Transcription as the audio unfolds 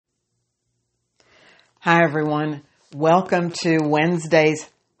Hi, everyone. Welcome to Wednesday's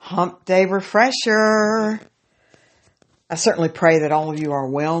Hump Day Refresher. I certainly pray that all of you are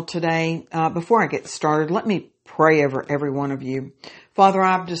well today. Before I get started, let me pray over every one of you. Father,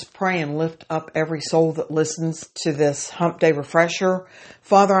 I just pray and lift up every soul that listens to this Hump Day Refresher.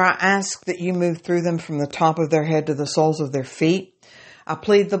 Father, I ask that you move through them from the top of their head to the soles of their feet. I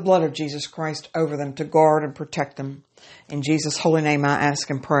plead the blood of Jesus Christ over them to guard and protect them. In Jesus' holy name, I ask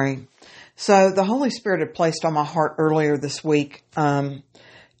and pray. So the Holy Spirit had placed on my heart earlier this week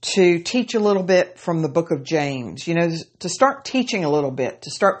to teach a little bit from the book of James, to start teaching a little bit, to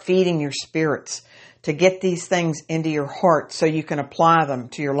start feeding your spirits, to get these things into your heart so you can apply them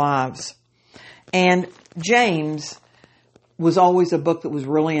to your lives. And James was always a book that was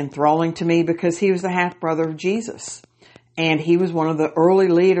really enthralling to me because he was the half-brother of Jesus. And he was one of the early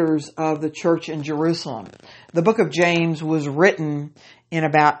leaders of the church in Jerusalem. The book of James was written in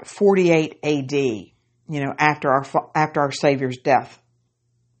about 48 AD, after our Savior's death.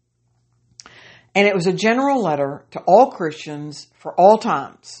 And it was a general letter to all Christians for all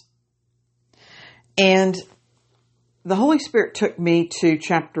times. And the Holy Spirit took me to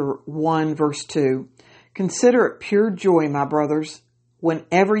chapter 1, verse 2. Consider it pure joy, my brothers,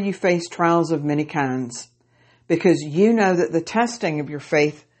 whenever you face trials of many kinds, because you know that the testing of your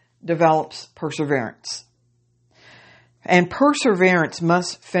faith develops perseverance. And perseverance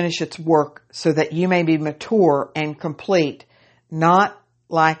must finish its work so that you may be mature and complete, not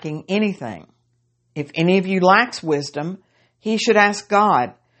lacking anything. If any of you lacks wisdom, he should ask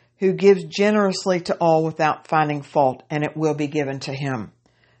God, who gives generously to all without finding fault, and it will be given to him.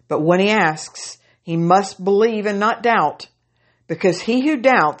 But when he asks, he must believe and not doubt, because he who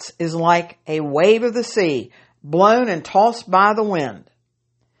doubts is like a wave of the sea, blown and tossed by the wind.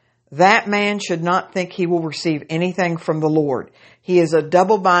 That man should not think he will receive anything from the Lord. He is a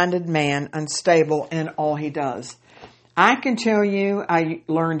double-minded man, unstable in all he does. I can tell you, I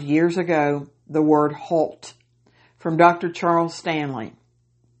learned years ago the word halt from Dr. Charles Stanley,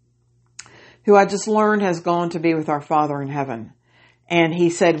 who I just learned has gone to be with our Father in heaven. And he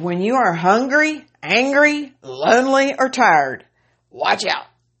said, when you are hungry, angry, lonely, or tired, watch out.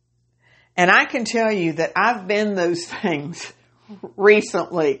 And I can tell you that I've been those things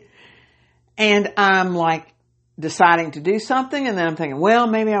recently. And I'm like deciding to do something, and then I'm thinking, well,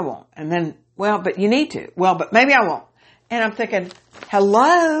 maybe I won't. And then, well, but you need to. Well, but maybe I won't. And I'm thinking,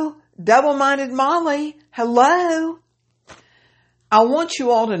 hello, double-minded Molly, hello. I want you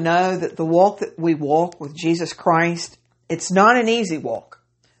all to know that the walk that we walk with Jesus Christ, it's not an easy walk.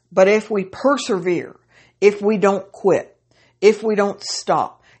 But if we persevere, if we don't quit, if we don't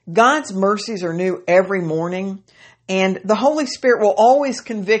stop, God's mercies are new every morning. And the Holy Spirit will always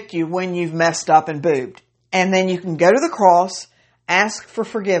convict you when you've messed up and boobed. And then you can go to the cross, ask for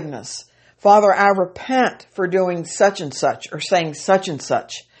forgiveness. Father, I repent for doing such and such or saying such and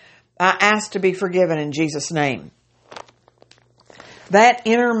such. I ask to be forgiven in Jesus' name. That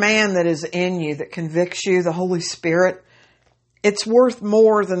inner man that is in you that convicts you, the Holy Spirit, it's worth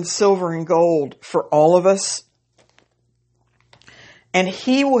more than silver and gold for all of us. And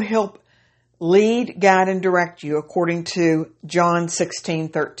he will help lead, guide, and direct you according to John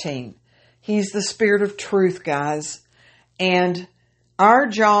 16:13. He's the Spirit of truth, guys. And our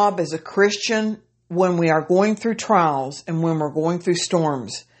job as a Christian, when we are going through trials and when we're going through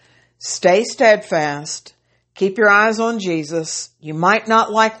storms, stay steadfast. Keep your eyes on Jesus. You might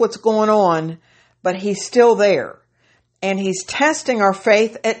not like what's going on, but he's still there. And he's testing our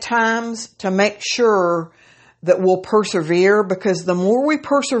faith at times to make sure that we'll persevere, because the more we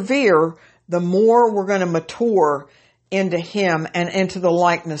persevere, the more we're going to mature into him and into the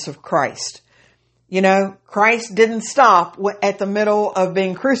likeness of Christ. Christ didn't stop at the middle of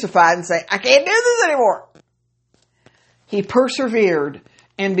being crucified and say, I can't do this anymore. He persevered.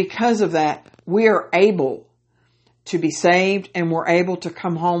 And because of that, we are able to be saved, and we're able to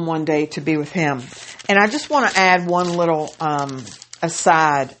come home one day to be with him. And I just want to add one little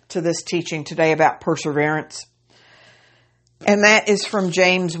aside to this teaching today about perseverance. And that is from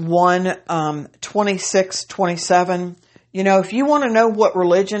James 1, 26, 27. If you want to know what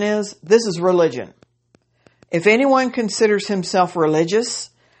religion is, this is religion. If anyone considers himself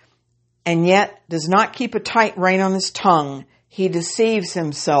religious and yet does not keep a tight rein on his tongue, he deceives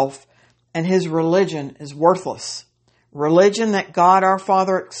himself, and his religion is worthless. Religion that God our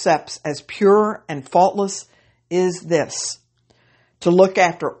Father accepts as pure and faultless is this: to look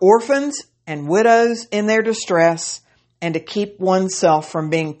after orphans and widows in their distress, and to keep oneself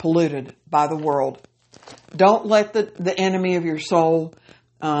from being polluted by the world. Don't let the enemy of your soul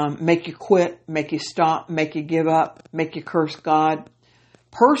make you quit, make you stop, make you give up, make you curse God.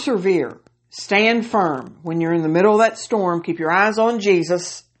 Persevere. stand firm when you're in the middle of that storm. Keep your eyes on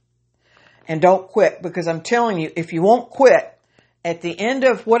Jesus and don't quit, because I'm telling you, if you won't quit at the end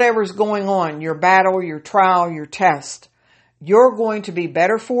of whatever's going on, your battle, your trial, your test, you're going to be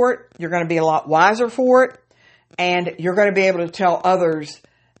better for it. You're going to be a lot wiser for it. And you're going to be able to tell others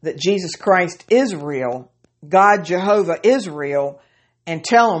that Jesus Christ is real. God, Jehovah, is real. And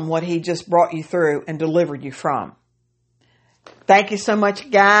tell them what He just brought you through and delivered you from. Thank you so much,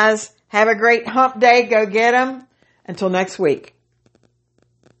 guys. Have a great hump day. Go get them. Until next week.